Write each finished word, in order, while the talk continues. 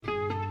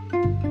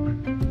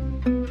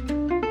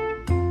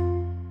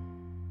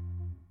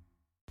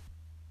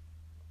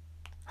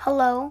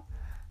Hello,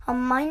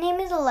 my name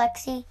is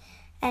Alexi,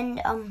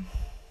 and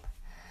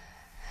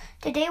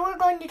today we're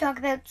going to talk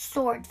about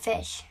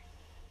swordfish.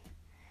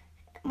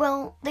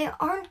 Well, they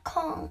aren't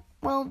called,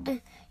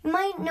 you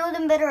might know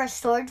them better as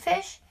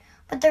swordfish,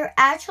 but they're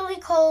actually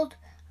called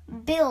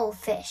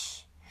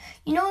billfish.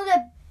 You know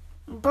that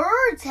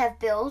birds have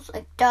bills,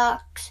 like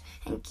ducks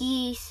and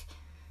geese,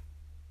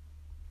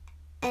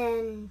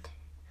 and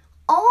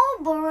all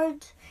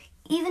birds,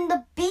 even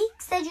the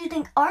beaks that you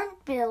think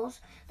aren't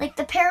bills, like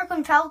the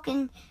peregrine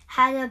falcon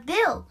has a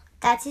bill.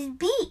 That's his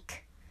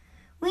beak.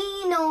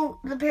 We know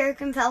the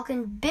peregrine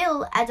falcon's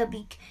bill as a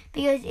beak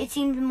because it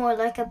seems more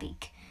like a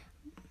beak.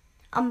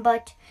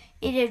 But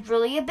it is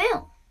really a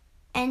bill.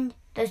 And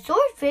the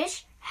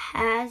swordfish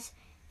has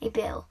a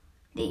bill.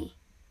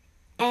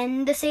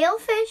 And the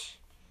sailfish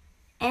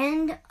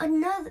and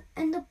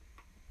the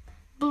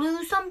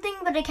blue something,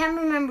 but I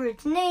can't remember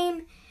its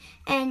name.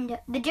 And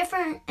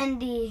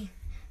the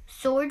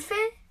swordfish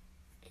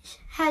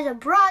has a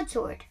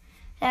broadsword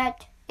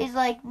that is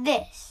like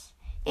this.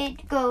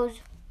 It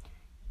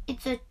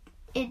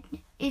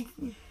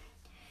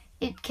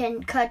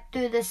can cut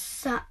through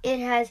it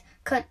has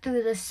cut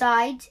through the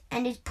sides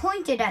and is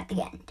pointed at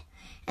the end.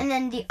 And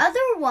then the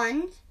other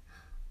ones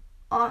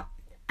and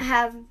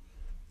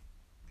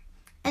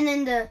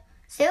then the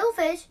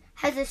sailfish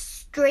has a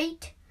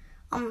straight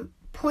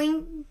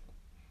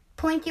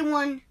pointy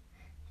one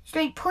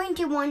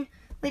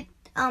with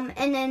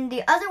and then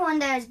the other one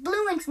that has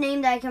blue in its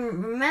name that I can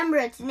remember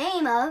its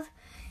name of,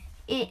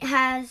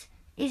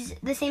 is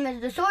the same as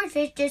the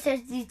swordfish, just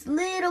has these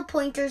little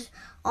pointers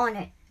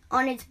on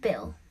its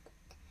bill.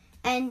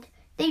 And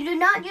they do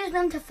not use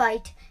them to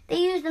fight. They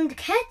use them to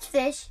catch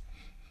fish,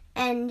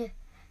 and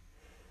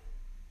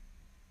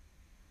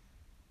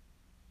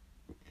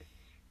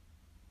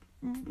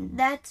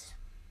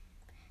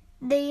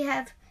they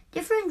have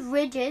different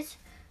ridges.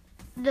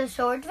 The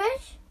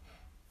swordfish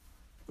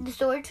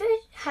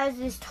has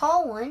this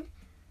tall one,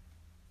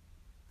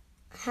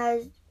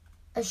 has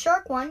a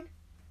sharp one.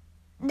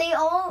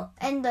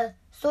 And the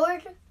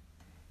sword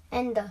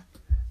and the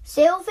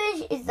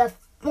sailfish is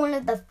one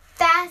of the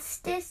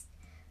fastest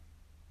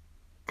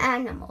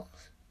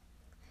animals.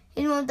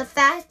 It's one of the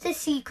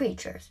fastest sea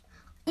creatures.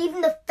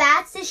 Even the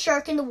fastest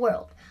shark in the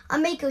world, a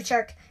mako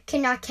shark,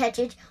 cannot catch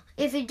it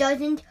if it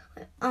doesn't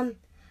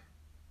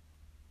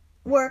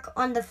work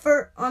on the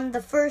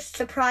first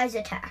surprise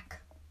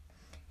attack.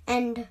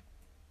 And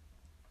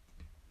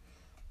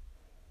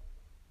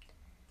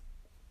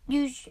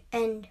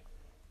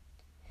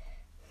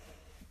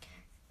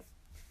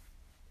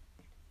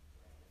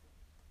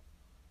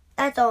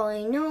that's all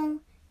I know,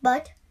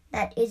 but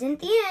that isn't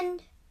the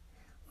end.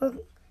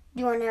 Do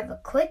you want to have a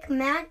quick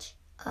match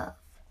of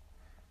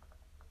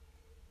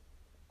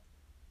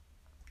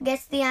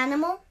Guess the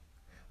Animal?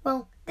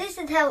 Well, this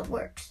is how it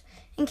works,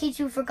 in case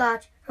you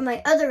forgot from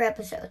my other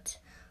episodes.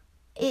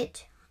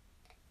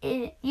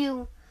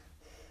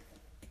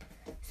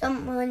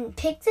 Someone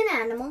picks an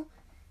animal,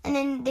 and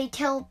then they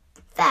tell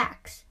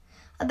facts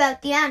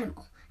about the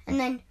animal. And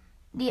then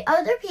the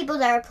other people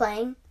that are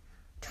playing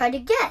try to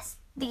guess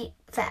the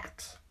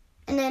facts.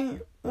 And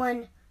then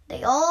when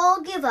they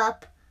all give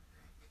up,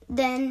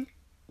 then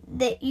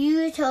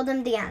you tell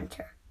them the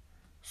answer.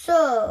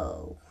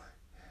 So,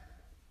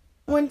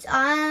 once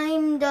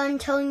I'm done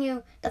telling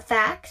you the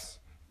facts,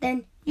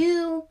 then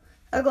you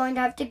are going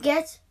to have to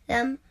guess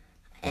them.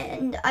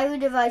 And I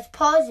would advise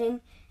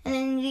pausing, and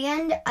then in the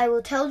end, I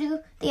will tell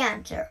you the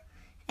answer.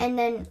 And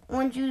then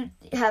once you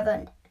have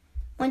answer,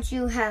 once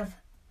you have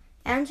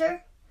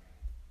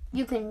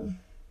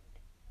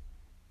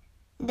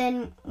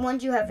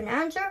an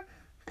answer,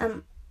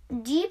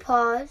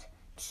 de-pause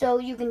so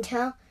you can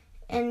tell,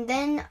 and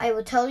then I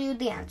will tell you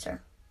the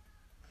answer.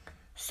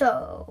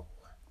 So,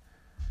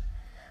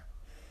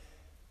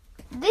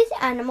 this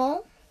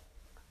animal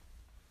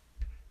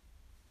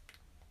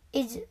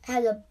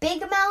has a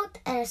big mouth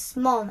and a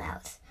small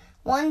mouth.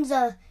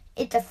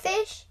 It's a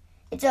fish.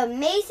 It's an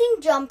amazing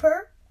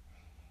jumper,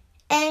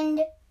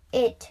 and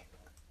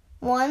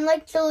one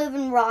likes to live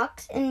in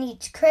rocks and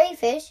eats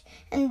crayfish,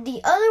 and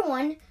the other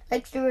one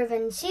likes to live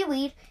in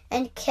seaweed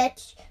and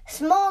catch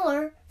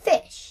smaller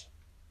fish.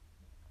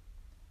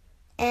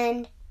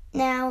 And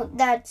now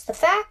that's the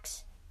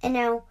facts, and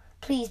now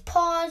please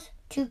pause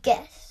to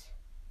guess.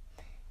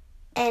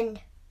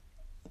 And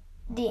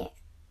the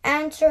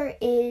answer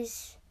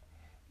is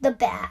the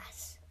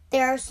bass.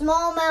 There are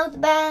smallmouth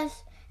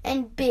bass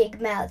and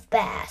big-mouth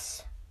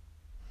bass.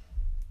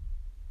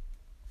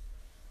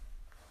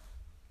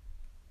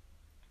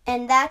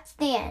 And that's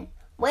the end.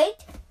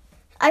 Wait,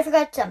 I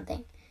forgot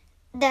something.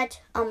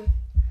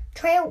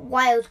 Try out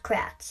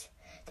Wildcrafts.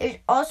 There's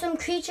awesome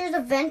creatures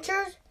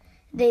adventures,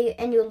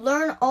 and you'll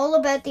learn all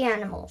about the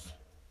animals.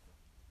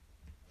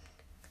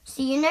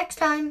 See you next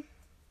time.